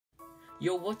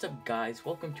Yo, what's up guys?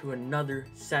 Welcome to another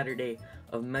Saturday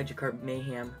of Magikarp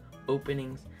Mayhem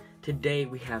openings. Today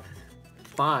we have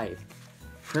 5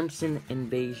 Crimson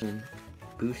Invasion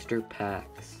booster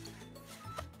packs.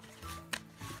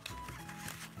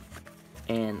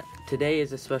 And today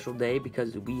is a special day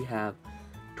because we have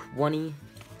 20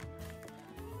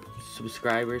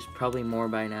 subscribers, probably more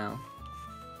by now,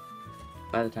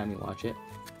 by the time you watch it.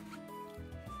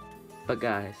 But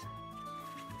guys,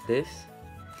 this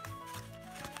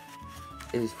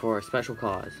is for a special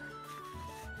cause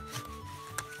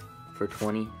for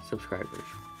 20 subscribers.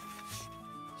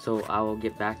 So I will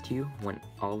get back to you when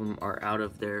all of them are out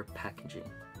of their packaging.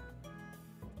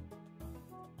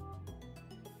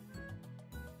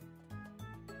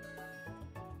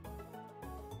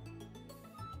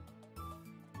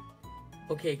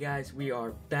 Okay guys, we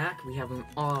are back. We have them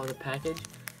all out of the package.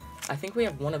 I think we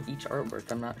have one of each artwork,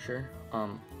 I'm not sure.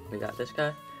 We got this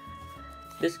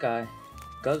guy,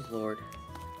 Guzzlord,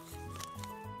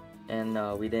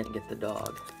 and we didn't get the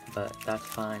dog, but that's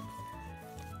fine.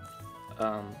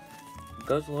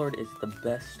 Guzzlord is the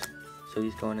best, so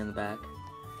he's going in the back.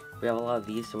 We have a lot of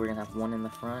these, so we're gonna have one in the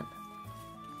front,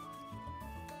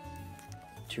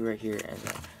 2 right here, and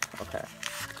then, okay,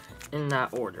 in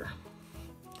that order.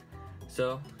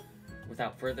 So,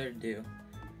 without further ado,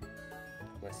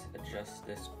 let's adjust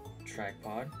this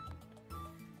tripod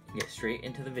and get straight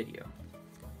into the video.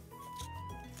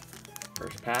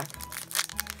 First pack.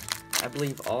 I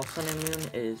believe all Sun and Moon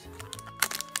is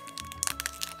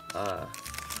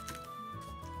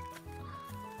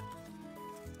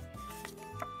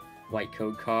white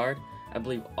code card. I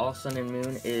believe all Sun and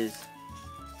Moon is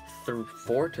through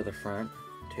 4 to the front.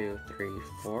 2, 3,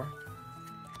 4.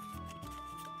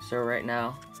 So right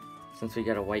now, since we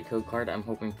got a white code card, I'm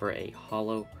hoping for a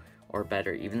holo or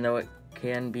better. Even though it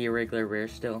can be a regular rare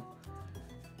still,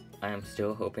 I am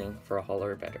still hoping for a holo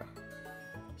or better.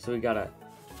 So we got a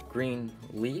green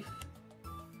leaf,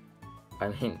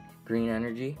 green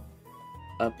energy,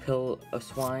 a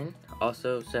Piloswine.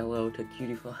 Also say hello to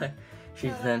Cutiefly.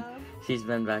 She's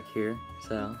been back here.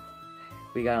 So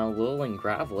we got a Alolan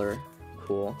Graveler,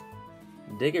 cool.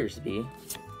 Diggersby,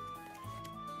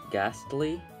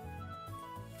 Ghastly,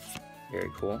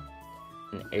 very cool.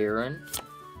 An Aron,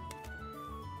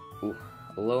 ooh,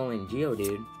 Alolan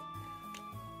Geodude,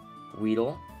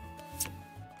 Weedle,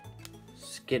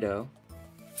 Skiddo,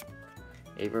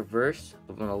 a reverse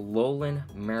of an Alolan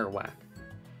Marowak,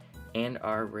 and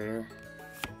our rare,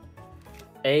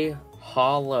 a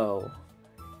holo,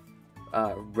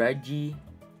 Regice.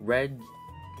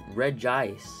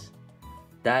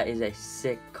 That is a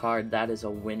sick card. That is a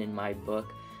win in my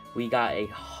book. We got a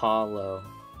holo.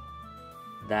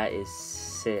 That is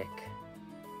sick.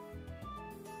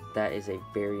 That is a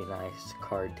very nice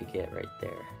card to get right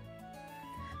there.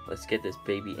 Let's get this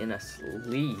baby in a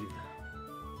sleeve.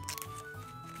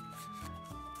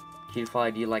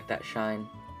 Cutiefly, do you like that shine?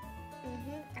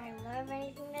 I love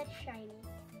anything that's shiny.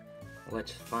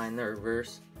 Let's find the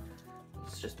reverse.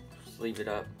 Let's just sleeve it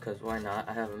up, because why not?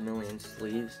 I have a million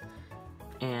sleeves.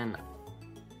 And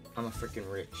I'm a freaking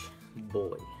rich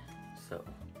boy. So,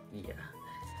 yeah.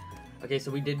 Okay,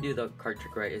 so we did do the card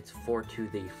trick right. It's 4 to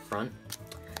the front.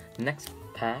 Next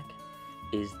pack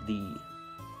is the,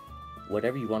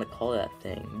 whatever you want to call that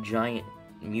thing, giant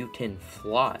mutant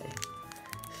fly.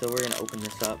 So we're gonna open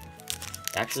this up.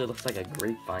 Actually, it looks like a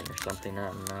grapevine or something. I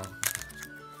don't know.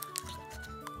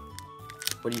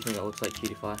 What do you think it looks like,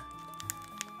 Cutiefly?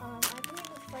 I think it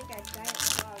looks like a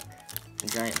giant bug. A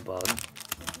giant bug.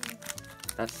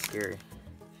 That's scary.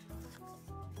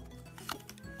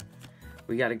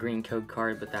 We got a green code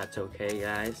card, but that's okay,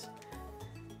 guys.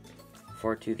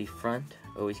 4 to the front.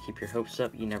 Always keep your hopes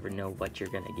up. You never know what you're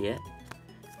gonna get.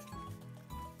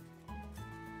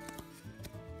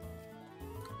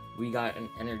 We got an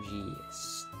Energy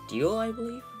Steel, I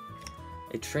believe.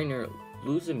 A Trainer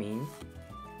Luzamine.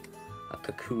 A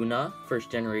Kakuna,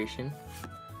 first generation.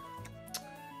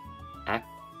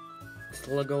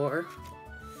 Axlagor.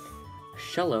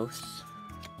 Shellos.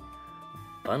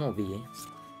 Bunnelby.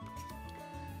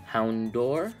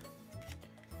 Houndour,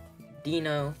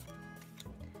 Dino,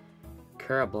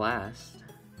 Carablast.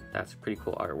 That's pretty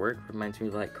cool artwork. Reminds me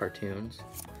of like cartoons.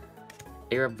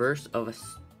 A reverse of a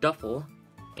Stuffle,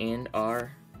 and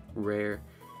our rare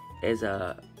is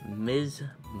a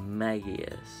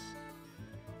Mismagius.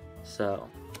 So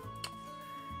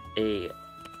a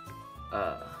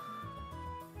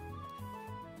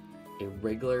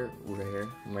regular rare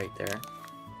right there.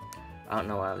 I don't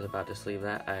know why I was about to sleeve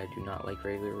that. I do not like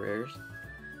regular rares.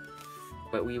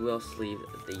 But we will sleeve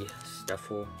the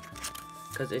Stuffle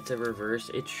because it's a reverse.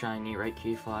 It's shiny, right,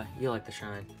 Cutiefly? You like the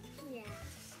shine. Yeah.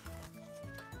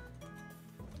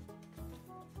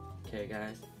 Okay,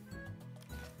 guys.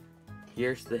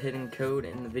 Here's the hidden code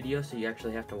in the video, so you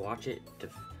actually have to watch it.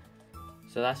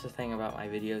 So that's the thing about my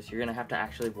videos. You're gonna have to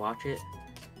actually watch it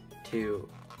to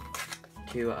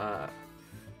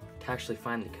actually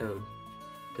find the code,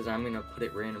 because I'm gonna put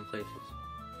it random places.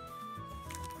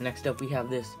 Next up, we have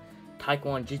this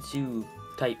Taekwondo Jitsu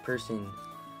type person.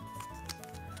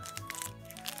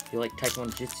 You like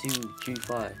Taekwondo Jitsu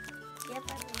G5? Yep,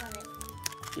 I love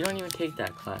it. You don't even take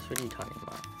that class. What are you talking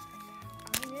about?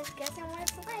 I'm just guessing what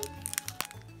it's like.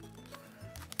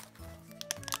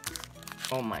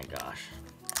 Oh my gosh.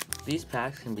 These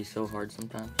packs can be so hard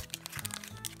sometimes.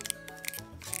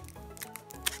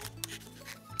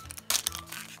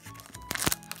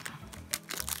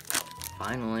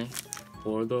 Finally,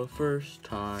 for the first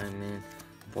time in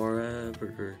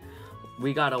forever,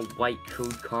 we got a white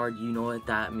code card. You know what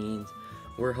that means.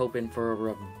 We're hoping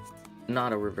for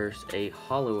not a reverse, a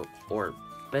hollow, or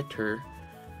better.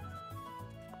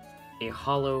 A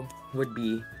hollow would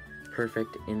be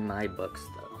perfect in my books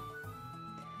though.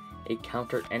 A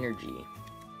counter energy.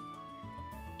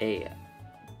 A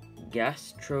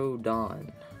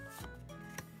Gastrodon.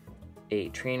 A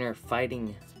trainer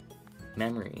fighting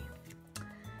memory.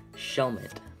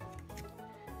 Shelmet.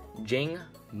 Jing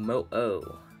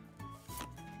Mo-O.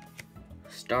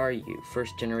 Staryu,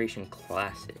 first generation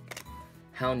classic.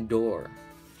 Houndour.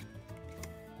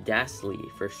 Ghastly,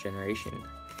 first generation.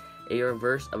 A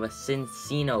reverse of a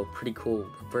Cincino, pretty cool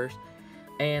reverse.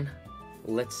 And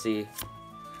let's see,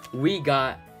 we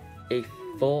got a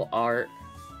full art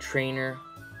trainer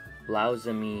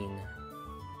Lauzamine.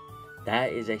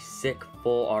 That is a sick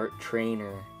full art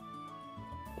trainer.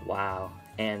 Wow.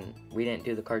 And we didn't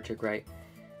do the card trick right,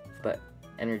 but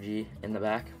energy in the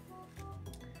back.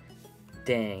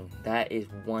 Dang, that is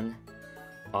one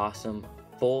awesome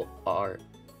full art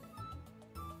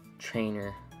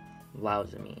trainer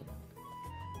Lauzamine.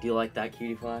 Do you like that,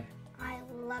 Cutie Fly? I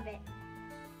love it.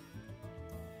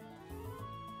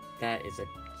 That is a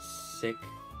sick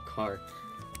card.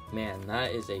 Man,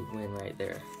 that is a win right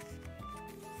there.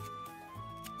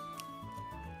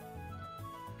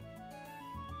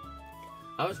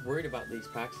 I was worried about these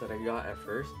packs that I got at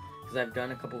first, because I've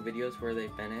done a couple videos where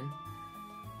they've been in,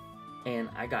 and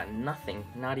I got nothing,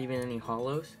 not even any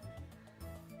hollows.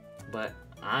 But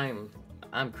I'm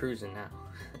cruising now.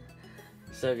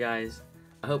 So guys,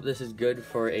 I hope this is good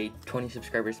for a 20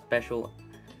 subscriber special.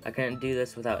 I couldn't do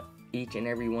this without each and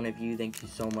every one of you. Thank you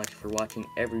so much for watching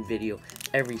every video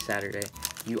every Saturday.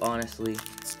 You honestly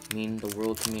mean the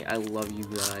world to me. I love you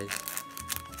guys.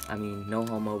 I mean, no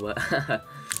homo, but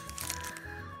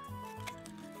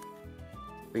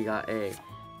we got a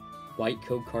white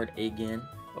code card again.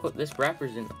 Oh, this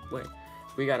wrapper's in. Wait,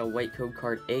 we got a white code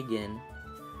card again.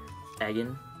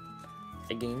 Again.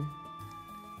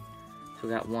 So we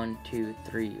got 1, 2,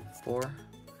 3, 4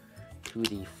 to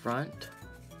the front.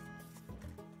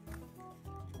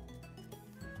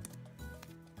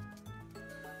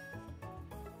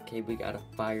 Okay, we got a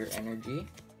Fire Energy,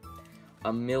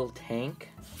 a Miltank,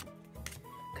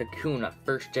 Kakuna,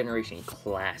 first generation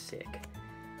classic,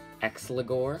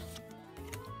 Exligor,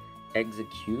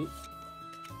 Execute,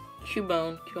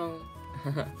 Cubone,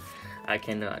 I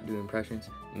cannot do impressions,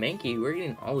 Mankey, we're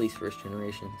getting all these first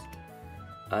generations,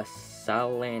 a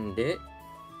Salandit,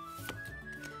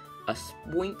 a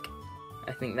Spoink,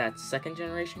 I think that's second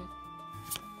generation,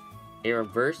 a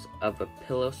reverse of a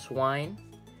Piloswine,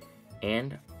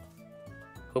 and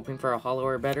hoping for a hollow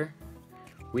or better,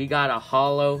 we got a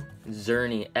hollow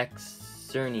Xerneas.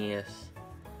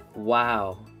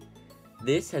 Wow,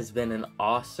 this has been an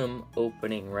awesome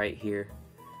opening right here.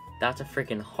 That's a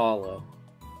freaking hollow.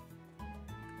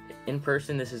 In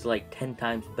person, this is like 10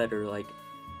 times better. Like,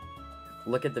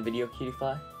 look at the video, Cutie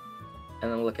Fly, and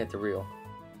then look at the real.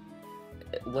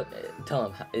 Look, tell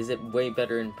them, is it way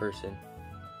better in person?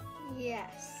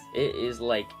 Yes. It is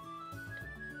like,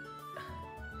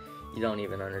 you don't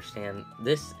even understand.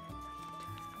 This,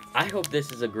 I hope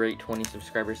this is a great 20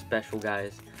 subscriber special,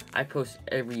 guys. I post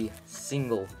every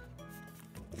single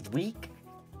week.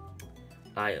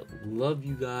 I love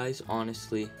you guys,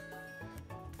 honestly.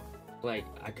 Like,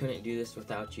 I couldn't do this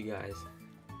without you guys.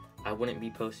 I wouldn't be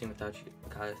posting without you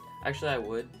guys. Actually, I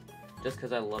would, just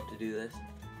because I love to do this.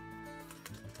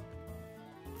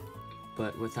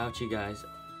 But without you guys,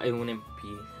 it wouldn't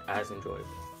be as enjoyable.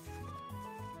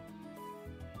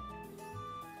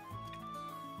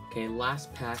 Okay,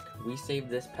 last pack. We saved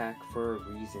this pack for a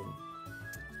reason.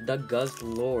 The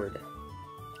Guzzlord.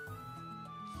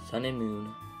 Sun and Moon,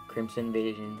 Crimson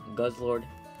Invasion, Guzzlord.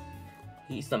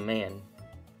 He's the man.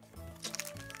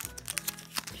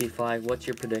 G5, what's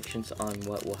your predictions on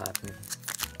what will happen?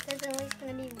 There's always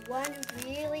gonna be one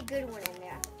really good one in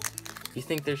there. You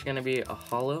think there's gonna be a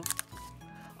holo?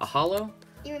 A holo?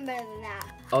 Even better than that.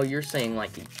 Oh, you're saying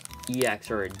like an EX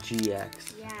or a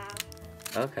GX. Yeah.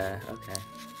 Okay, okay.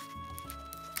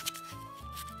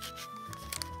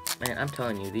 Man, I'm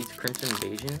telling you, these Crimson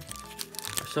Invasion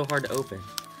are so hard to open.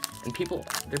 And people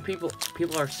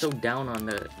are so down on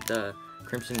the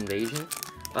Crimson Invasion.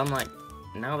 But I'm like,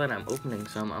 now that I'm opening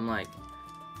some, I'm like,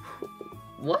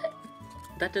 what?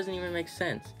 That doesn't even make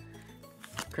sense.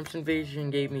 Crimson Invasion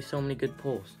gave me so many good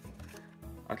pulls.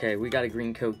 Okay, we got a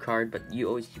green code card, but you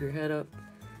always keep your head up,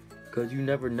 because you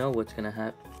never know what's gonna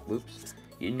happen. Whoops.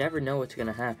 You never know what's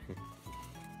gonna happen.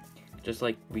 Just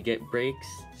like we get breaks,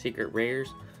 secret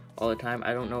rares, all the time.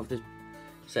 I don't know if this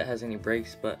set has any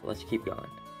breaks, but let's keep going.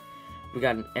 We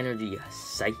got an Energy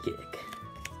Psychic,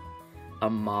 a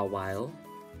Mawile,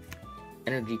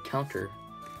 Energy Counter,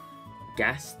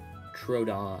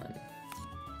 Gastrodon,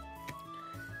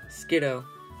 Skiddo,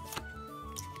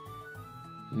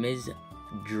 Ms.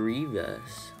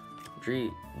 Drivas,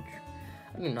 I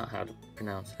don't know how to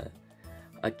pronounce that.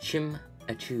 A Cho,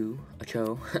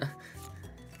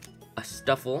 a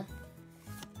Stuffle,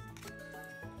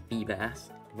 Feebas,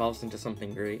 evolves into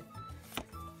something great.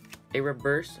 A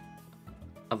reverse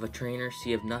of a trainer,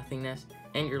 Sea of Nothingness,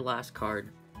 and your last card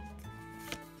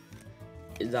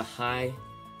is a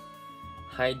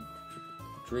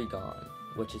Hydreigon,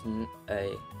 which is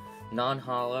a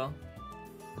non-holo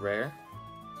rare,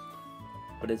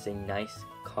 but it's a nice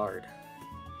card.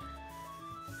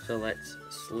 So let's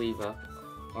sleeve up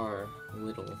our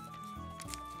little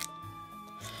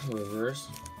reverse.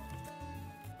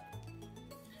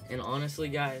 And honestly,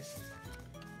 guys,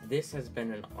 this has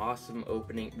been an awesome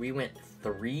opening. We went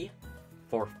 3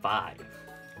 for 5,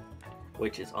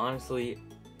 which is honestly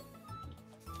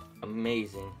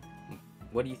amazing.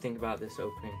 What do you think about this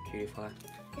opening, Cutie5?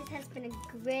 This has been a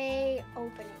great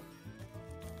opening.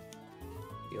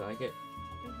 You like it?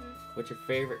 Mm-hmm. What's your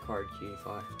favorite card,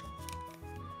 Cutie5?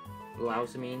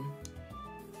 Louzamine?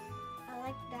 I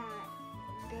like that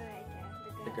girl right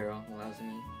there. The girl,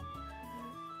 Louzamine.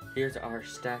 Here's our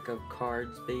stack of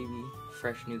cards, baby.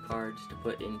 Fresh new cards to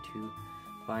put into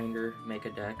binder, make a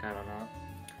deck, I don't know.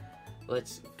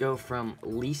 Let's go from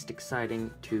least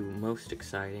exciting to most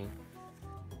exciting.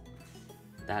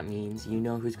 That means you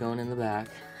know who's going in the back.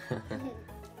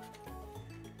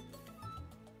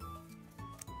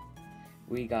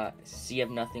 We got Sea of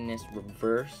Nothingness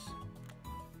reverse,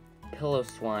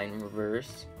 Pillow-Swine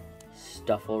reverse,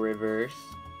 Stuffle reverse,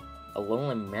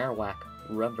 Alolan Marowak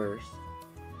reverse.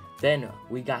 Then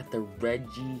we got the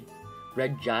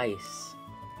Regice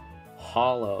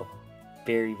holo,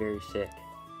 very, very sick.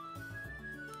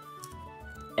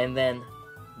 And then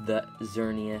the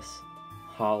Xerneas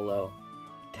holo,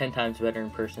 10 times better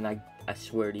in person, I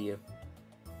swear to you.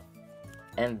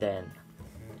 And then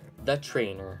the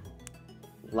trainer,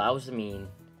 Louzamine,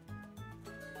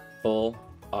 full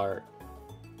art.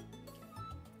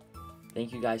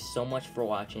 Thank you guys so much for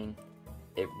watching.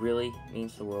 It really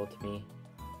means the world to me.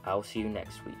 I will see you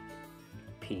next week.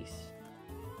 Peace.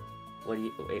 What do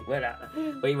you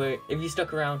wait? If you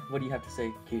stuck around, what do you have to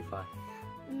say, Cutie5?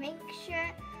 Make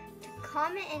sure to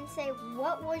comment and say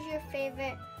what was your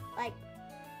favorite, like,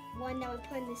 one that we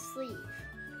put in the sleeve.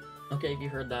 Okay, if you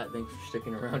heard that, thanks for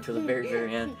sticking around to the very,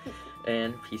 very end.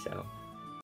 And peace out.